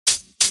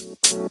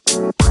Hello,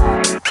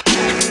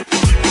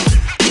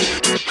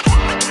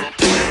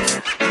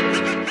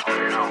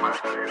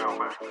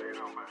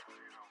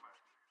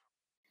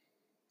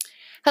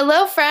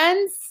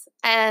 friends,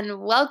 and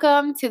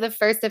welcome to the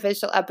first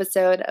official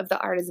episode of the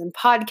Artisan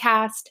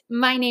Podcast.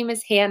 My name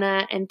is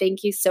Hannah, and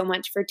thank you so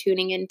much for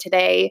tuning in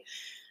today.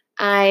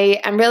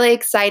 I am really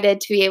excited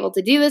to be able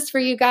to do this for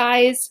you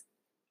guys,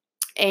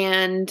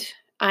 and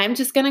I'm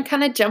just going to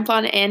kind of jump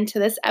on into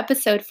this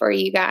episode for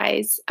you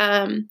guys.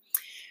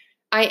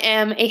 I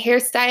am a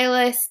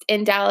hairstylist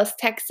in Dallas,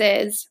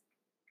 Texas.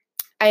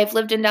 I have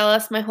lived in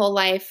Dallas my whole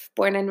life,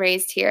 born and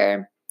raised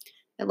here.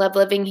 I love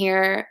living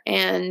here,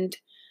 and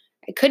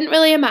I couldn't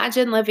really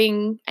imagine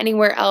living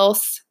anywhere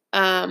else,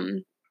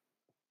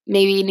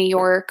 maybe New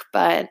York,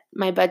 but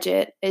my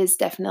budget is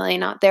definitely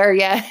not there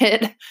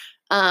yet.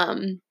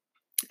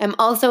 I'm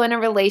also in a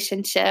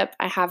relationship.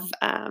 I have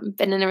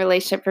been in a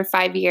relationship for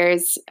 5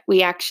 years.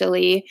 We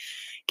actually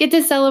get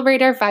to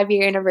celebrate our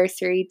 5-year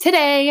anniversary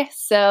today,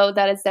 so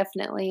that is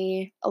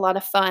definitely a lot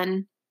of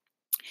fun.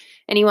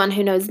 Anyone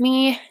who knows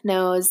me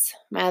knows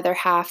my other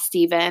half,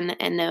 Steven,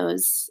 and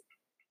knows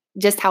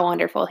just how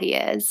wonderful he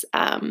is.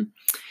 I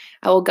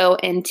will go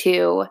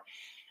into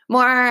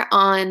more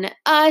on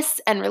us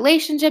and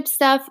relationship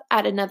stuff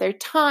at another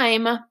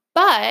time,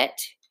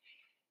 but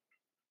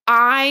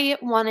I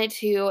wanted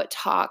to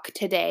talk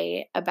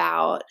today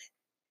about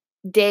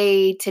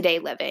day-to-day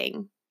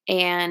living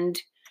and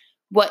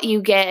what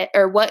you get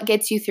or what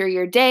gets you through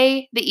your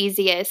day the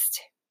easiest.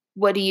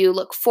 What do you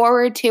look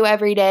forward to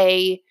every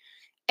day?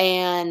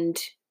 And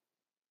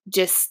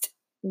just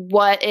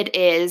what it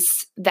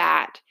is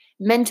that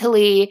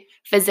mentally,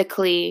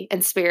 physically,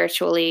 and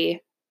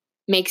spiritually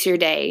makes your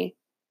day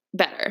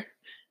better.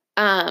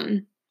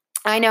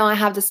 I know I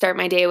have to start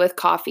my day with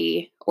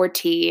coffee or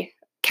tea,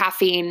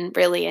 caffeine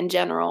really in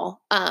general.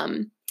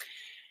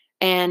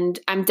 And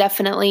I'm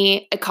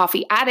definitely a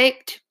coffee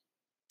addict.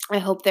 I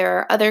hope there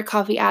are other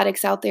coffee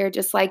addicts out there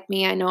just like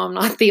me. I know I'm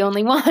not the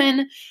only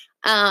one.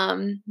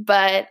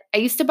 But I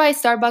used to buy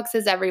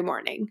Starbucks every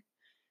morning.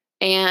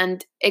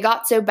 And it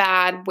got so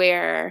bad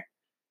where,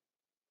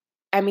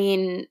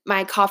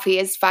 my coffee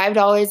is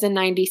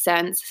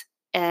 $5.90,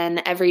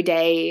 and every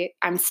day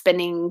I'm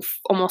spending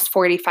almost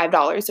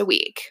 $45 a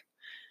week.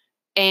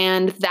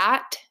 And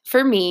that,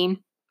 for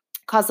me,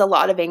 caused a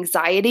lot of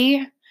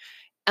anxiety,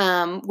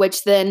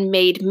 which then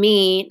made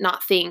me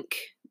not think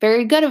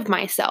very good of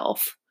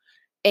myself.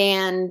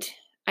 And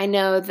I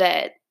know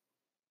that,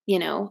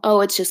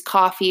 it's just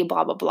coffee,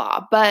 blah, blah,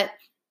 blah. But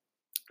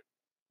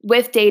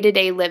with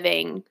day-to-day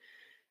living,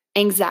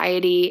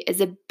 anxiety is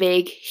a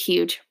big,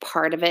 huge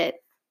part of it.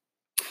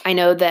 I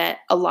know that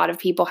a lot of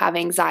people have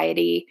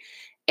anxiety,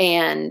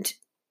 and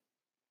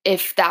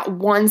if that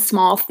one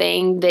small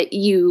thing that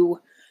you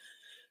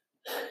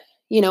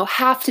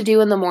have to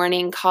do in the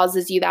morning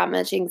causes you that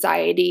much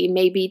anxiety,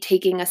 maybe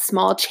taking a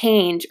small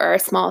change or a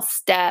small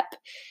step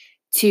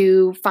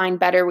to find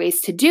better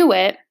ways to do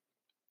it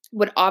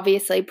would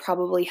obviously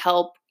probably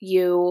help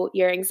your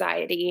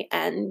anxiety,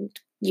 and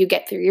you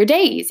get through your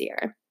day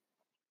easier.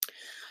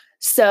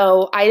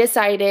 So I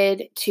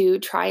decided to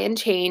try and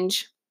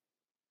change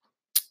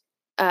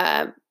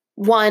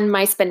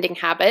my spending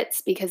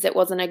habits because it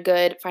wasn't a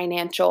good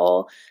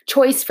financial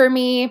choice for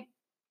me.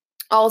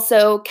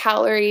 Also,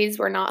 calories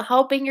were not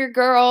helping your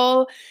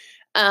girl.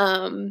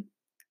 And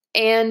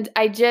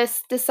I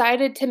just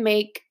decided to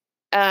make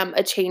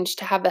a change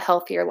to have a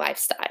healthier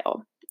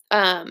lifestyle.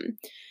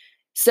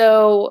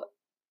 So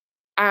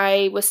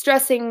I was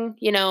stressing,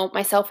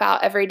 myself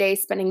out every day,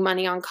 spending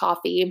money on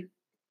coffee.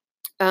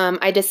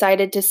 I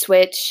decided to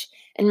switch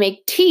and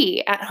make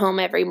tea at home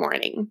every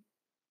morning.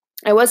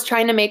 I was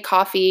trying to make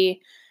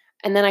coffee,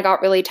 and then I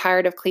got really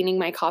tired of cleaning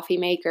my coffee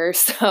maker,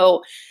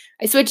 so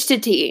I switched to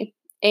tea.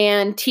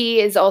 And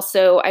tea is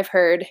also, I've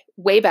heard,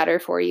 way better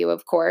for you,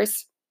 of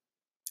course.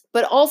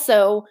 But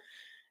also,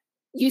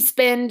 you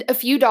spend a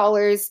few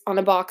dollars on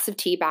a box of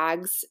tea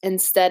bags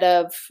instead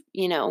of,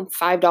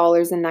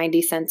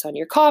 $5.90 on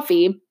your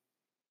coffee.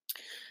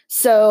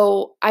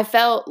 So I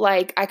felt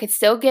like I could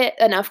still get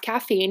enough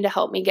caffeine to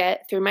help me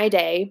get through my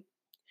day.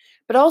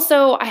 But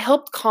also, I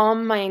helped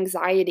calm my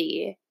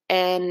anxiety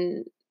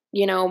and,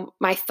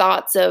 my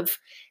thoughts of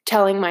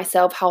telling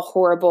myself how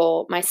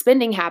horrible my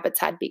spending habits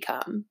had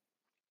become.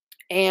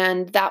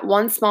 And that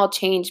one small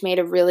change made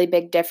a really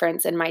big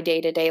difference in my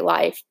day-to-day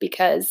life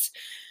because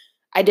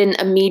I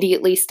didn't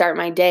immediately start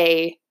my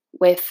day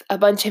with a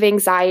bunch of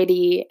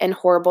anxiety and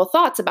horrible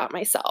thoughts about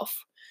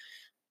myself.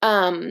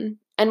 And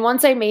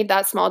once I made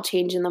that small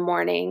change in the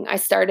morning, I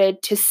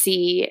started to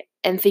see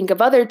and think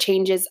of other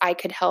changes I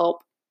could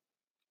help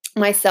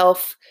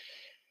myself,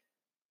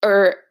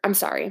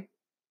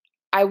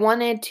 I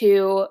wanted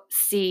to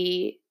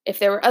see if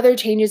there were other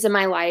changes in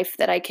my life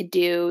that I could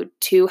do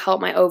to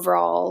help my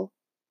overall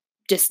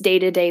just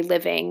day-to-day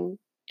living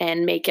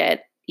and make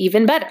it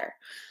even better.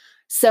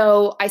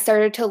 So I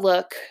started to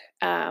look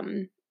at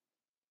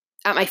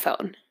my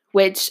phone,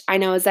 which I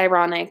know is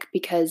ironic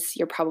because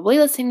you're probably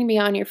listening to me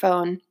on your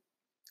phone,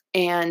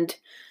 and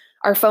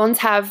our phones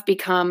have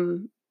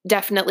become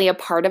definitely a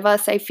part of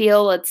us, I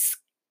feel. It's,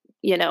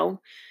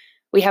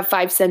 we have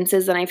five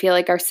senses, and I feel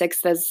like our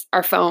sixth is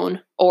our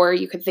phone. Or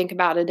you could think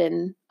about it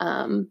in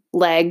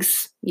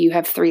legs. You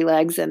have three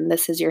legs, and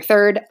this is your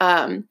third.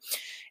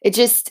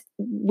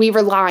 We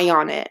rely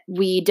on it.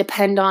 We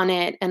depend on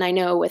it. And I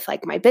know with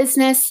like my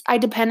business, I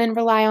depend and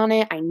rely on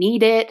it. I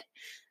need it.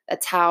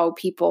 That's how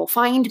people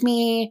find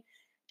me,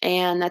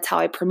 and that's how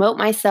I promote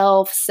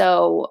myself.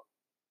 So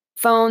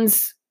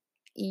phones,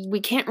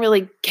 we can't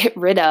really get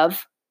rid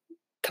of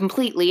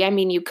completely. I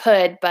mean, you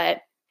could, but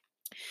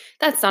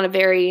that's not a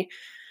very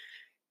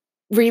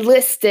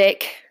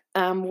realistic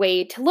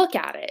way to look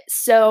at it.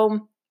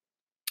 So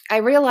I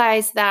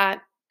realized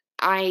that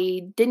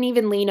I didn't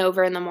even lean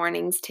over in the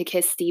mornings to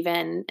kiss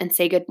Steven and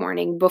say good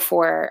morning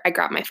before I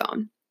grabbed my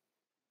phone.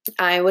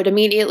 I would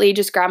immediately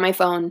just grab my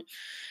phone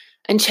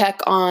and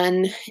check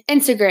on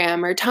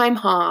Instagram or Time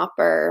Hop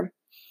or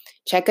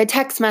check a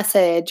text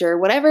message or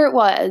whatever it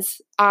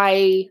was.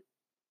 I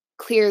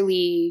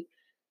clearly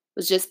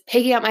was just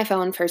picking up my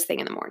phone first thing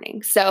in the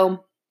morning.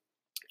 So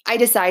I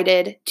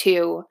decided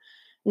to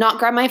not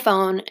grab my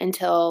phone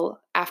until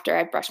after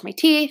I brushed my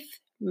teeth,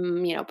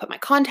 put my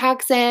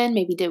contacts in,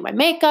 maybe do my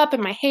makeup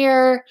and my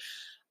hair.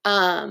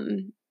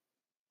 And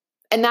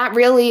that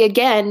really,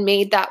 again,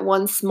 made that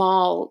one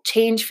small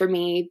change for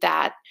me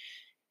that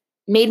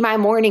made my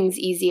mornings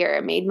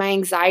easier, made my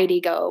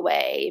anxiety go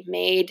away,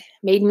 made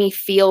me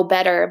feel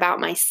better about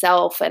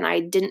myself. And I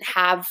didn't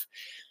have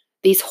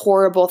these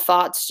horrible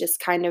thoughts just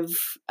kind of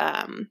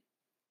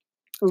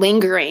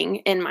lingering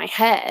in my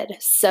head.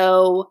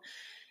 So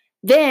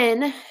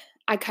then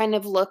I kind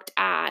of looked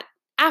at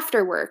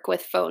after work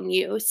with phone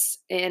use,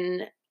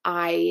 and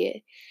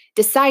I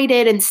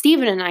decided, and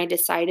Steven and I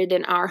decided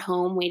in our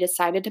home, we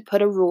decided to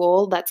put a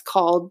rule that's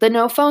called the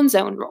no phone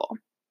zone rule,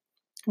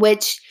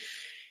 which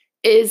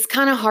is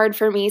kind of hard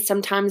for me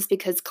sometimes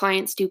because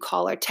clients do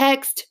call or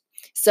text.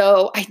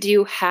 So I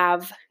do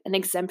have an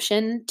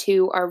exemption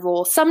to our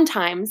rule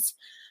sometimes.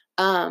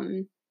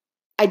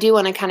 I do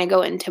want to kind of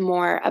go into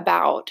more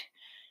about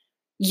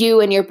you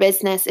and your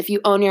business. If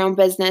you own your own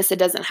business, it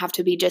doesn't have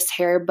to be just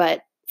hair,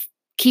 but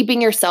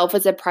keeping yourself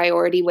as a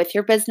priority with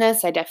your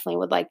business, I definitely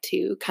would like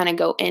to kind of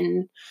go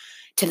into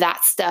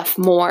that stuff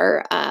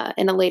more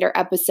in a later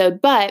episode.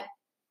 But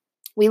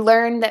we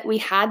learned that we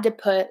had to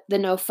put the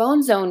no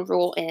phone zone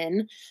rule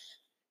in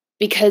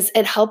because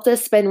it helped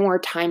us spend more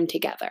time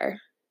together.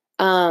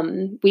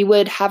 We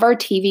would have our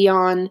TV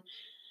on,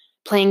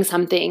 playing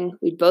something.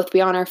 We'd both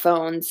be on our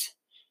phones,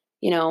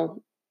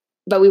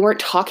 but we weren't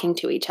talking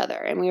to each other,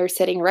 and we were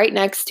sitting right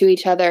next to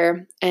each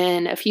other,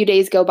 and a few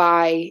days go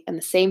by and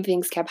the same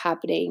things kept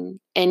happening,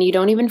 and you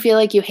don't even feel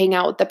like you hang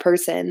out with the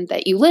person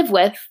that you live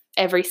with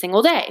every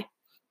single day.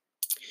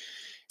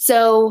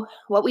 So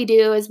what we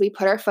do is we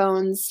put our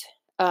phones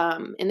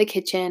in the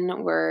kitchen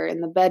or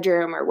in the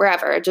bedroom or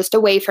wherever, just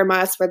away from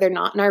us where they're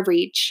not in our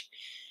reach.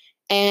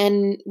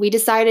 And we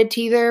decided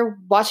to either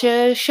watch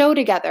a show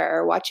together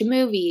or watch a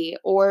movie,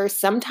 or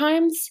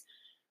sometimes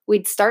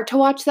we'd start to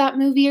watch that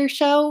movie or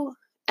show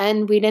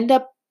and we'd end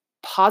up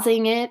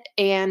pausing it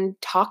and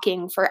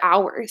talking for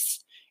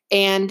hours.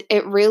 And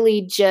it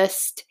really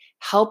just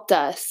helped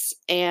us.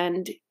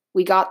 And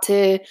we got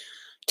to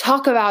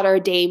talk about our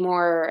day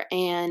more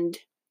and,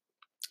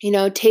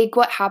 take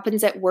what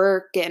happens at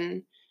work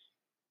and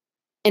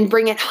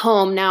bring it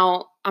home.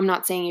 Now, I'm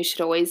not saying you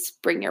should always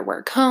bring your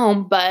work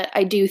home, but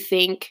I do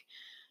think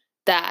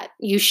that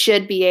you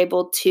should be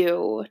able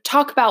to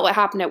talk about what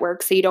happened at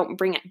work so you don't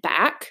bring it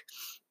back.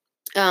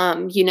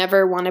 You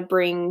never want to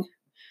bring,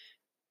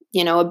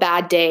 a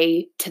bad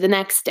day to the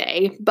next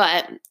day,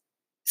 but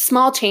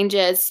small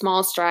changes,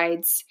 small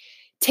strides,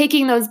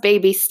 taking those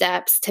baby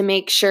steps to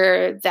make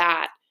sure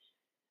that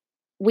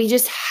we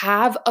just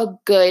have a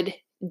good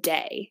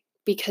day.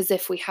 Because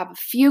if we have a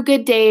few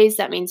good days,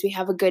 that means we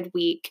have a good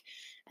week.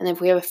 And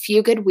if we have a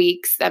few good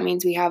weeks, that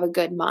means we have a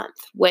good month,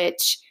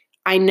 which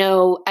I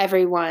know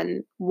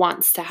everyone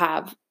wants to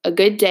have a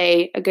good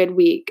day, a good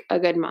week, a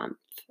good month,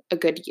 a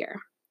good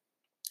year.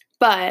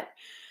 But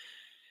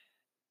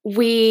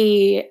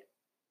we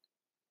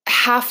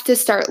have to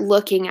start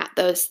looking at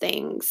those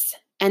things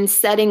and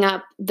setting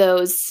up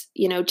those,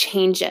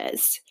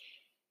 changes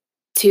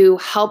to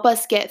help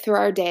us get through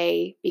our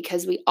day,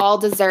 because we all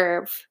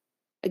deserve,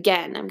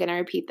 again, I'm going to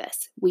repeat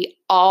this, we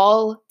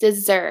all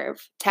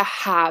deserve to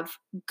have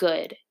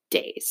good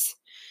days.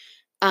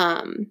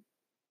 And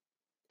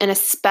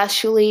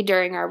especially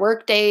during our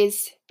work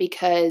days,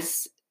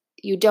 because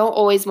you don't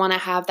always want to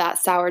have that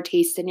sour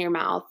taste in your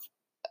mouth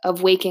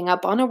of waking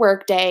up on a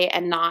work day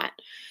and not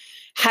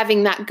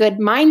having that good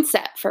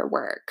mindset for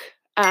work,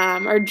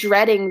 or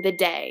dreading the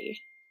day.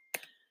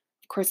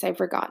 Of course, I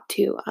forgot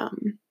to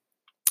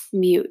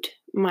mute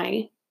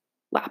my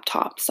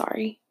laptop,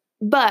 sorry.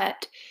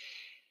 But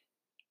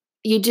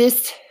you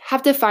just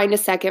have to find a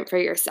second for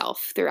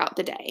yourself throughout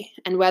the day.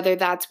 And whether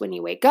that's when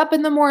you wake up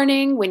in the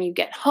morning, when you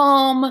get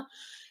home,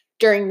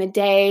 during the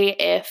day,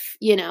 if,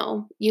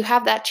 you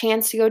have that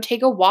chance to go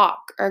take a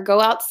walk or go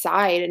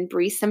outside and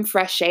breathe some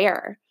fresh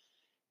air,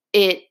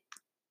 it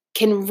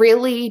can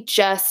really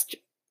just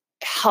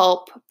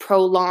help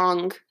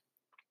prolong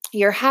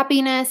your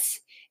happiness.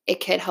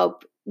 It could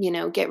help,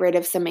 get rid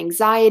of some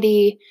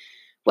anxiety.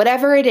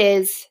 Whatever it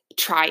is,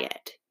 try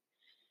it.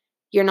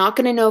 You're not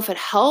going to know if it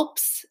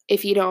helps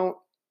if you don't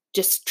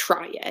just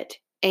try it.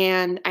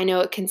 And I know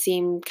it can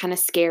seem kind of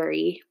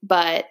scary,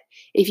 but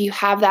if you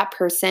have that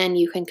person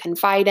you can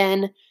confide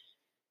in,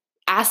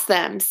 ask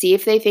them, see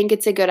if they think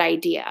it's a good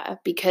idea.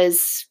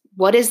 Because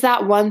what is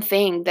that one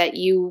thing that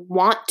you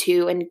want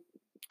to and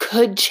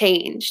could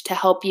change to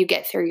help you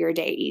get through your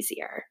day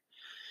easier?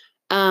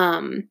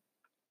 And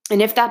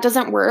if that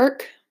doesn't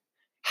work,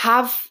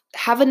 have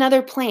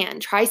another plan.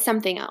 Try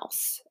something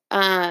else.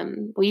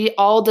 We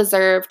all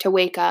deserve to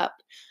wake up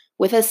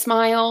with a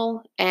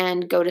smile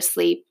and go to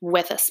sleep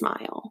with a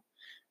smile.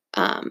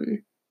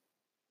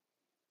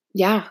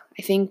 Yeah,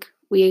 I think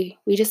we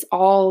just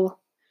all,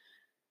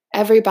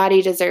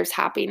 everybody deserves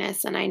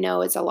happiness, and I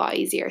know it's a lot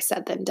easier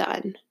said than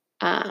done.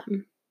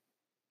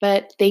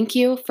 But thank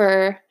you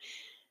for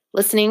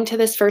listening to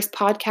this first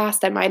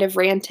podcast. I might have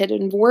ranted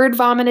and word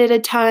vomited a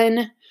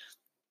ton,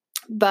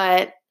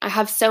 but I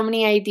have so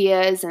many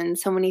ideas and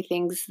so many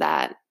things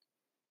that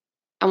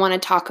I want to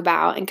talk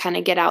about and kind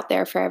of get out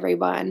there for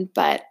everyone.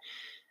 But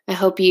I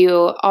hope you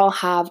all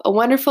have a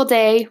wonderful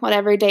day,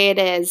 whatever day it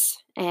is.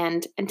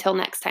 And until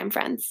next time,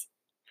 friends.